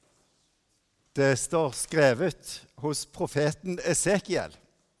Det står skrevet hos profeten Esekiel.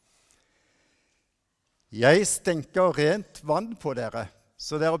 Jeg stenker rent vann på dere,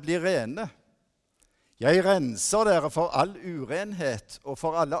 så dere blir rene. Jeg renser dere for all urenhet og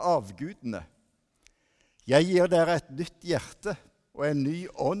for alle avgudene. Jeg gir dere et nytt hjerte, og en ny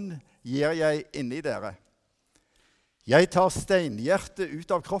ånd gir jeg inni dere. Jeg tar steinhjertet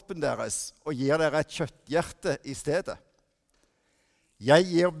ut av kroppen deres og gir dere et kjøtthjerte i stedet. Jeg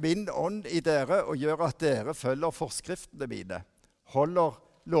gir min ånd i dere og gjør at dere følger forskriftene mine, holder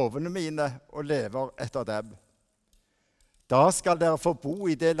lovene mine og lever etter dem. Da skal dere få bo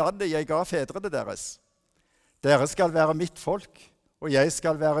i det landet jeg ga fedrene deres. Dere skal være mitt folk, og jeg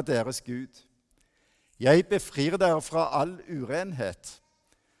skal være deres Gud. Jeg befrir dere fra all urenhet.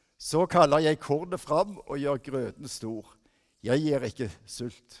 Så kaller jeg kornet fram og gjør grøten stor. Jeg gir ikke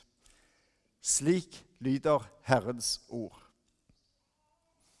sult. Slik lyder Herrens ord.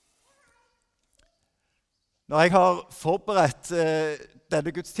 Når jeg har forberedt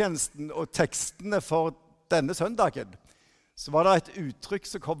denne gudstjenesten og tekstene for denne søndagen, så var det et uttrykk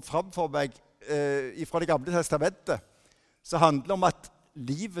som kom fram for meg fra Det gamle testamentet, som handler om at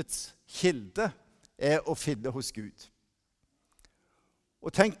livets kilde er å finne hos Gud.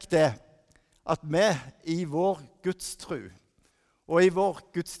 Og tenk det, at vi i vår gudstro og i vår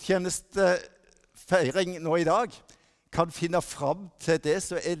gudstjenestefeiring nå i dag kan finne fram til det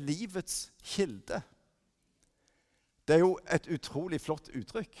som er livets kilde. Det er jo et utrolig flott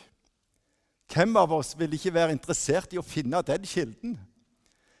uttrykk. Hvem av oss vil ikke være interessert i å finne den kilden?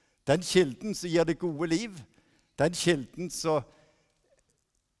 Den kilden som gir det gode liv, den kilden som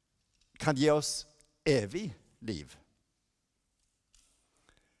kan gi oss evig liv.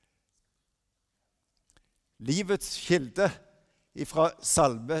 Livets kilde fra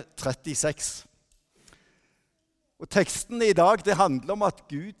Salme 36. Og teksten i dag det handler om at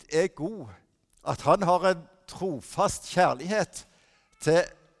Gud er god, at han har en trofast kjærlighet til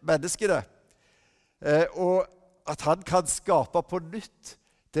menneskene, og at han kan skape på nytt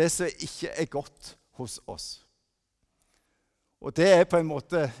det som ikke er godt hos oss. Og det er på en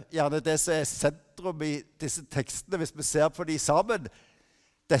måte gjerne det som er sentrum i disse tekstene, hvis vi ser på de sammen.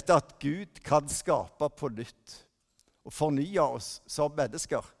 Dette at Gud kan skape på nytt og fornye oss som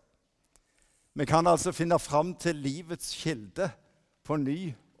mennesker. Vi kan altså finne fram til livets kilde på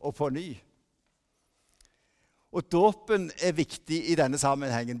ny og på ny. Og dåpen er viktig i denne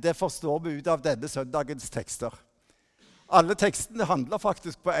sammenhengen. Det forstår vi ut av denne søndagens tekster. Alle tekstene handler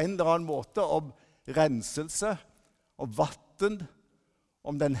faktisk på en eller annen måte om renselse, om vatten,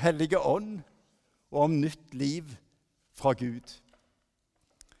 om den hellige ånd og om nytt liv fra Gud.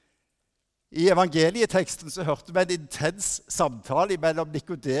 I evangelieteksten så hørte vi en intens samtale mellom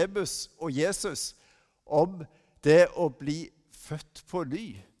Nikodemus og Jesus om det å bli født på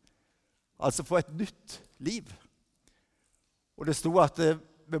ny, altså få et nytt liv. Og det sto at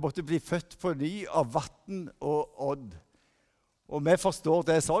vi måtte bli født på ny av vann og ånd. Og vi forstår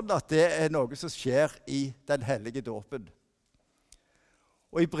det sånn at det er noe som skjer i den hellige dåpen.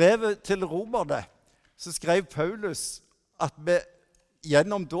 Og i brevet til romerne så skrev Paulus at vi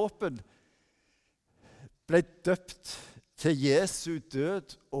gjennom dåpen ble døpt til Jesu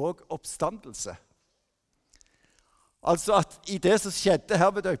død og oppstandelse. Altså at i det som skjedde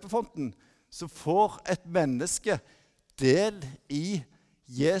her ved døpefonten, så får et menneske del i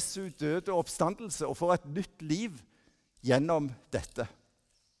Jesu død og oppstandelse og får et nytt liv gjennom dette.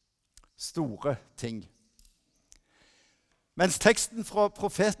 Store ting. Mens teksten fra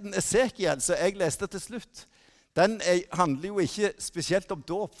profeten Esekiel, som jeg leste til slutt, den handler jo ikke spesielt om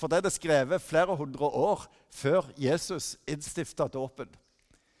dåp, for den er skrevet flere hundre år før Jesus innstiftet dåpen.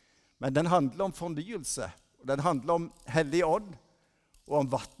 Men den handler om fornyelse, og den handler om hellig ånd og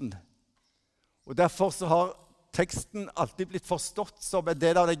om vatten. Og derfor så har teksten alltid blitt forstått som en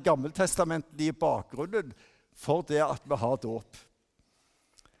del av den gammeltestamentlige bakgrunnen for det at vi har dåp.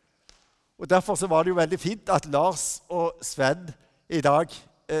 Og derfor så var det jo veldig fint at Lars og Sven i dag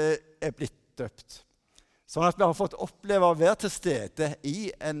er blitt døpt. Sånn at vi har fått oppleve å være til stede i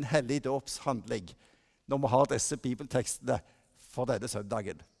en hellig dåpshandling når vi har disse bibeltekstene for denne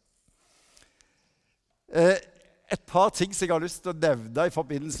søndagen. Et par ting som jeg har lyst til å nevne i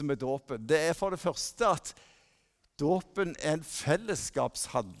forbindelse med dåpen. Det er for det første at dåpen er en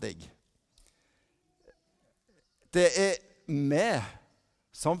fellesskapshandling. Det er vi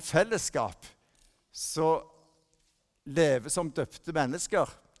som fellesskap som lever som døpte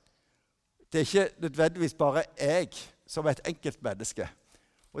mennesker. Det er ikke nødvendigvis bare jeg som et enkelt menneske.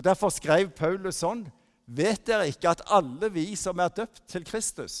 Og derfor skrev Paulus sånn: vet dere ikke at alle vi som er døpt til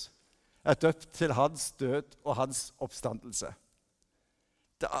Kristus, er døpt til hans død og hans oppstandelse?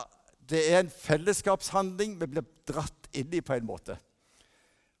 det er en fellesskapshandling vi blir dratt inn i på en måte.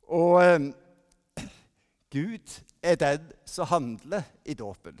 Og Gud er den som handler i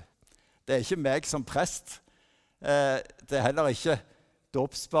dåpen. Det er ikke meg som prest. Det er heller ikke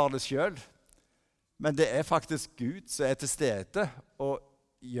dåpsbarnet selv. Men det er faktisk Gud som er til stede og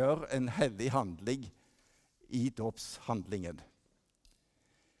gjør en hellig handling i dåpshandlingen.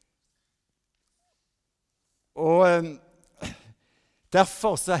 Og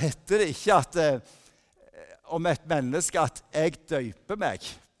derfor så heter det ikke at, om et menneske at 'jeg døyper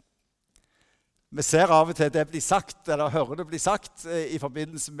meg'. Vi ser av og til det blir sagt, eller hører det bli sagt, i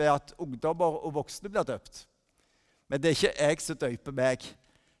forbindelse med at ungdommer og voksne blir døpt. Men det er ikke jeg som døyper meg.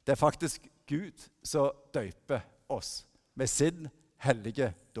 Det er faktisk Gud som døyper oss med sin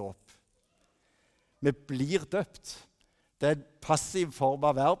hellige dåp. Vi blir døpt. Det er en passiv form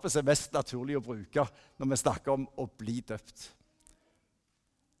av verbet som er mest naturlig å bruke når vi snakker om å bli døpt.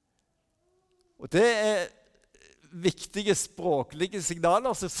 Og det er viktige språklige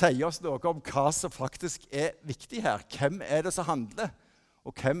signaler som sier oss noe om hva som faktisk er viktig her. Hvem er det som handler,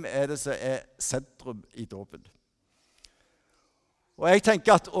 og hvem er det som er sentrum i dåpen? Og jeg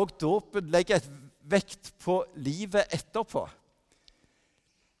tenker at også dåpen legger et vekt på livet etterpå.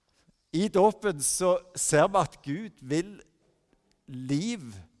 I dåpen så ser vi at Gud vil liv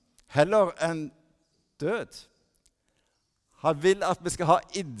heller enn død. Han vil at vi skal ha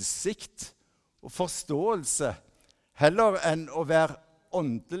innsikt og forståelse heller enn å være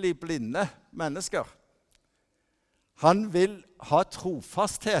åndelig blinde mennesker. Han vil ha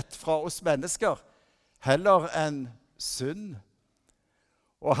trofasthet fra oss mennesker heller enn synd.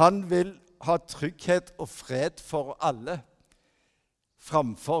 Og han vil ha trygghet og fred for alle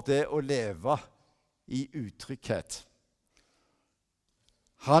framfor det å leve i utrygghet.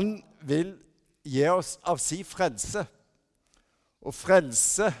 Han vil gi oss av sin frelse. Og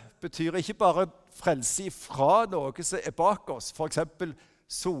frelse betyr ikke bare frelse fra noe som er bak oss, for eksempel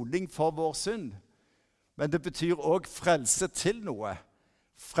soning for vår synd. Men det betyr også frelse til noe.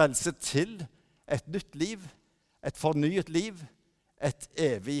 Frelse til et nytt liv, et fornyet liv, et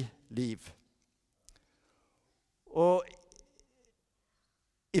evig liv. Og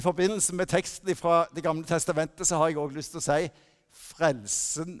i forbindelse med teksten fra Det gamle testamentet så har jeg også lyst til å si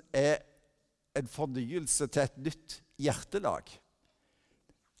frelsen er en fornyelse til et nytt hjertelag.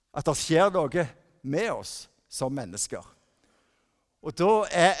 At det skjer noe med oss som mennesker. Og da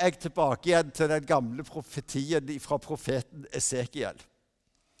er jeg tilbake igjen til den gamle profetien fra profeten Esekiel.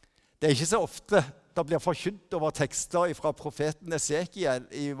 Det er ikke så ofte det blir forkynt over tekster fra profeten Esekiel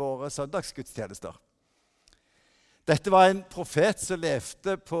i våre søndagsgudstjenester. Dette var en profet som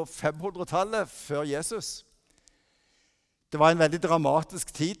levde på 500-tallet før Jesus. Det var en veldig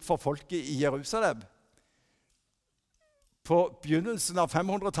dramatisk tid for folket i Jerusalem. På begynnelsen av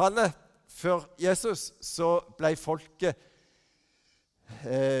 500-tallet før Jesus så ble folket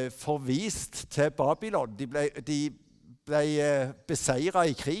forvist til Babylon. De ble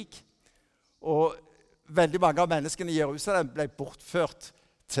beseiret i krig, og veldig mange av menneskene i Jerusalem ble bortført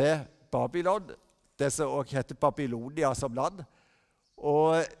til Babylon, det som også heter Babylonia som land.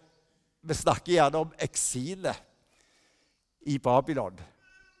 Og vi snakker gjerne om eksilet i Babylon,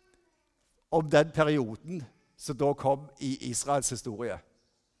 om den perioden som da kom i Israels historie.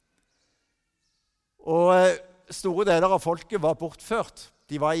 Og store deler av folket var bortført.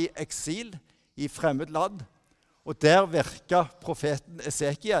 De var i eksil, i fremmed land, og der virket profeten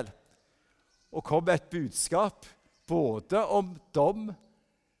Esekiel og kom med et budskap både om dom,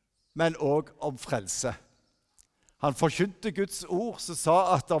 men også om frelse. Han forkynte Guds ord som sa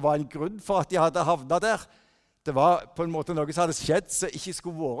at det var en grunn for at de hadde havnet der. Det var på en måte noe som hadde skjedd som ikke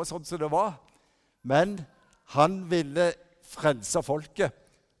skulle være sånn som det var. Men han ville frelse folket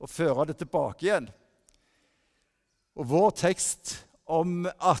og føre det tilbake igjen. Og vår tekst om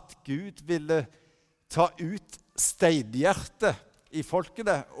at Gud ville ta ut steinhjertet i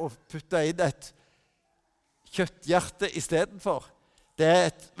folkene og putte inn et kjøtthjerte istedenfor, det er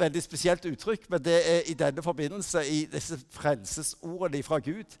et veldig spesielt uttrykk, men det er i denne forbindelse, i disse frelsesordene fra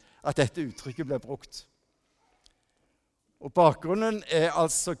Gud, at dette uttrykket ble brukt. Og bakgrunnen er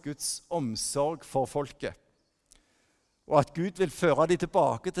altså Guds omsorg for folket. Og at Gud vil føre dem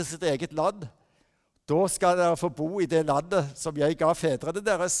tilbake til sitt eget land. Da skal dere få bo i det landet som jeg ga fedrene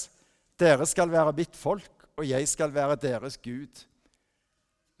deres. Dere skal være mitt folk, og jeg skal være deres Gud,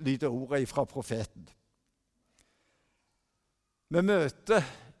 lyder ordet fra profeten. Vi møter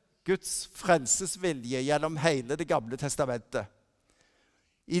Guds frelsesvilje gjennom hele Det gamle testamentet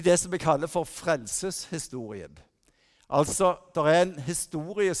i det som vi kaller for frelseshistorien. Altså, det er en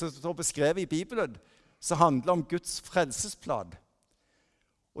historie som står beskrevet i Bibelen som handler om Guds frelsesplan.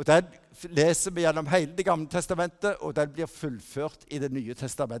 Og den leser vi gjennom hele Det gamle testamentet, og den blir fullført i Det nye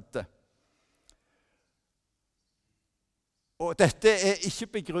testamentet. Og dette er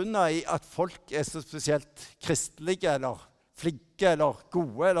ikke begrunnet i at folk er så spesielt kristelige, eller flinke, eller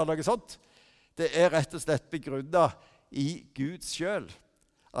gode, eller noe sånt. Det er rett og slett begrunnet i Gud selv,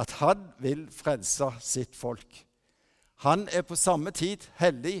 at han vil frelse sitt folk. Han er på samme tid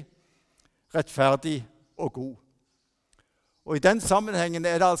hellig, rettferdig og god. Og i den sammenhengen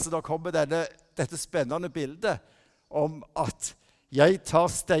er det altså da kommer dette spennende bildet om at jeg tar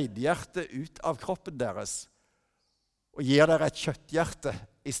steinhjertet ut av kroppen deres og gir dere et kjøtthjerte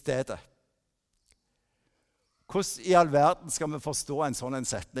i stedet. Hvordan i all verden skal vi forstå en sånn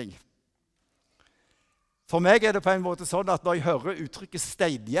setning? For meg er det på en måte sånn at når jeg hører uttrykket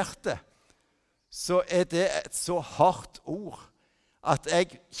steinhjerte, så er det et så hardt ord at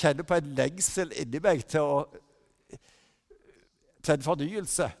jeg kjenner på en lengsel inni meg til en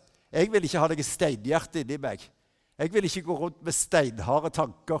fornyelse. Jeg vil ikke ha noe steinhjerte inni meg. Jeg vil ikke gå rundt med steinharde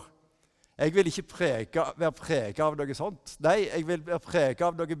tanker. Jeg vil ikke være preget av noe sånt. Nei, jeg vil være preget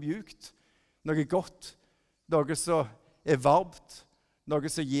av noe mjukt, noe godt, noe som er varmt, noe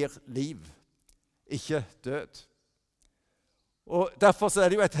som gir liv, ikke død. Og derfor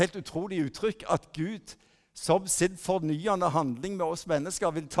er det jo et helt utrolig uttrykk at Gud som sin fornyende handling med oss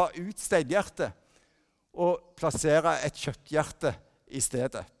mennesker vil ta ut steinhjertet og plassere et kjøtthjerte i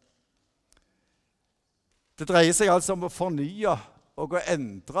stedet. Det dreier seg altså om å fornye og å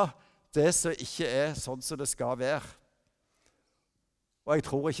endre det som ikke er sånn som det skal være. Og jeg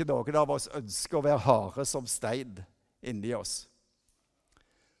tror ikke noen av oss ønsker å være harde som stein inni oss.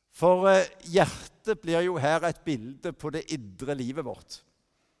 For hjertet blir jo her et bilde på det indre livet vårt.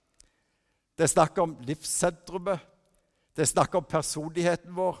 Det er snakk om livssentrumet, det er snakk om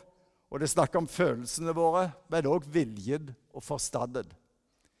personligheten vår, og det er snakk om følelsene våre, men også viljen og forstanden.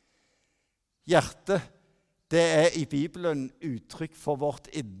 Hjertet, det er i Bibelen uttrykk for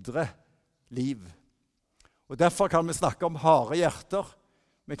vårt indre liv. Og derfor kan vi snakke om harde hjerter,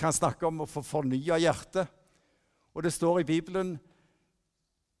 vi kan snakke om å få fornya hjertet, og det står i Bibelen: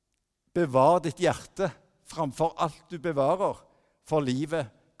 bevar ditt hjerte framfor alt du bevarer, for livet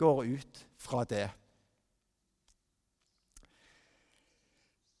går ut fra det.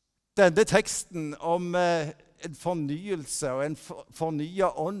 Denne teksten om en fornyelse og en fornya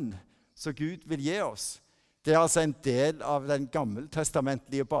ånd som Gud vil gi oss, det er altså en del av den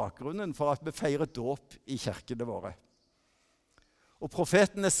gammeltestamentlige bakgrunnen for at vi feirer dåp i kirkene våre. Og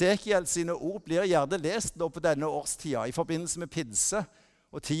profeten Esekiel sine ord blir gjerne lest nå på denne årstida i forbindelse med pinse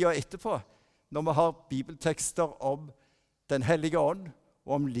og tida etterpå, når vi har bibeltekster om Den hellige ånd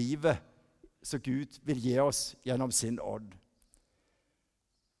og om livet som Gud vil gi oss gjennom sin ånd.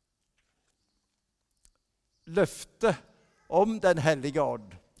 Løftet om Den hellige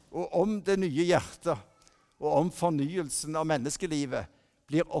ånd og om det nye hjertet og om fornyelsen av menneskelivet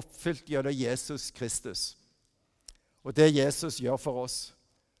blir oppfylt gjennom Jesus Kristus. Og det Jesus gjør for oss.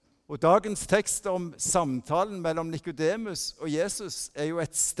 Og dagens tekst om samtalen mellom Nikodemus og Jesus er jo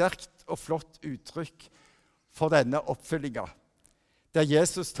et sterkt og flott uttrykk for denne oppfyllinga, der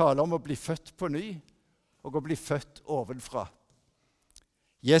Jesus taler om å bli født på ny og å bli født ovenfra.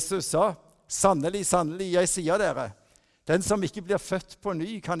 Jesus sa: sannelig, sannelig, jeg sier dere, den som ikke blir født på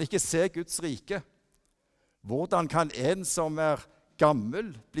ny, kan ikke se Guds rike. Hvordan kan en som er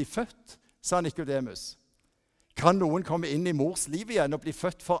gammel bli født, sa Nikodemus. Kan noen komme inn i mors liv igjen og bli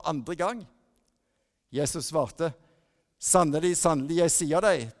født for andre gang? Jesus svarte: sannelig, sannelig, jeg sier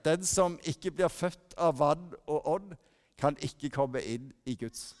deg, den som ikke blir født av vann og ånd, kan ikke komme inn i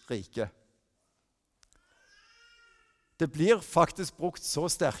Guds rike. Det blir faktisk brukt så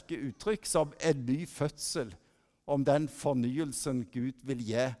sterke uttrykk som en ny fødsel om den fornyelsen Gud vil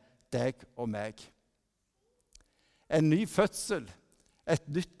gi deg og meg. En ny fødsel, et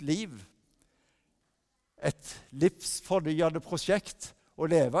nytt liv, et livsfornyende prosjekt å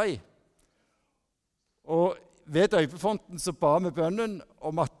leve i. Og ved døypefonten så ba vi bønnen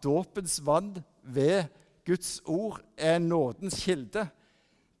om at dåpens vann ved Guds ord er en nådens kilde,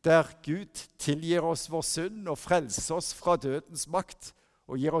 der Gud tilgir oss vår synd og frelser oss fra dødens makt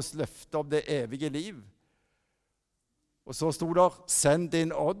og gir oss løfte om det evige liv. Og så sto der: send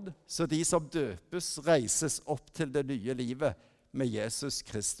din ånd, så de som døpes reises opp til det nye livet med Jesus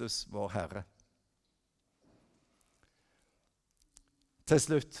Kristus, vår Herre. Til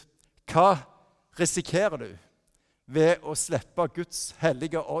slutt, hva risikerer du ved å slippe Guds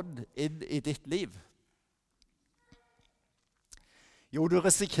hellige ånd inn i ditt liv? Jo, du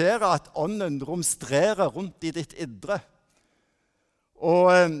risikerer at ånden romstrerer rundt i ditt indre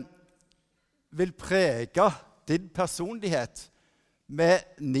og vil prege din personlighet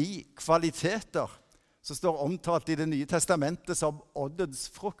med 9 kvaliteter som står omtalt i Det nye testamentet som åndens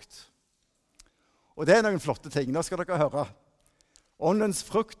frukt. Og det er noen flotte ting. Nå skal dere høre. Åndens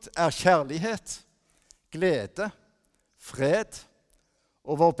frukt er kjærlighet, glede, fred,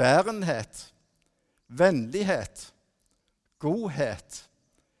 overbærenhet, vennlighet, godhet,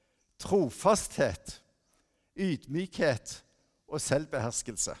 trofasthet, ydmykhet og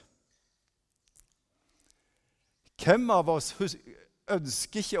selvbeherskelse. Hvem av oss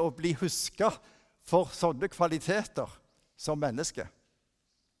ønsker ikke å bli husket for sånne kvaliteter som menneske?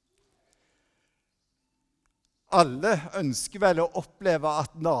 Alle ønsker vel å oppleve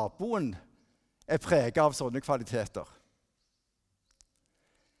at naboen er preget av sånne kvaliteter.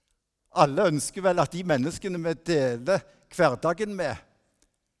 Alle ønsker vel at de menneskene vi deler hverdagen med,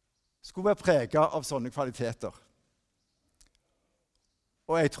 skulle være preget av sånne kvaliteter.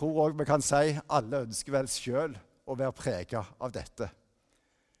 Og jeg tror også vi kan si alle ønsker vel selv å være preget av dette.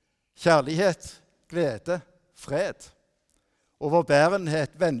 Kjærlighet, glede, fred,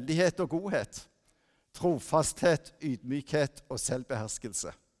 overbærenhet, vennlighet og godhet, trofasthet, ydmykhet og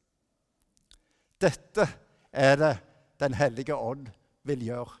selvbeherskelse. Dette er det Den hellige ånd vil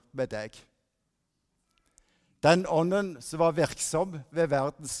gjøre med deg. Den ånden som var virksom ved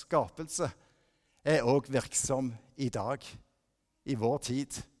verdens skapelse, er også virksom i dag, i vår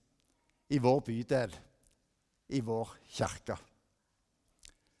tid, i vår bydel, i vår kirke.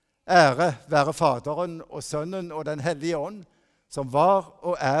 Ære være Faderen og Sønnen og Den hellige ånd, som var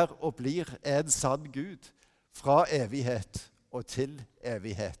og er og blir en sann Gud, fra evighet og til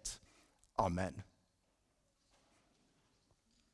evighet. Amen.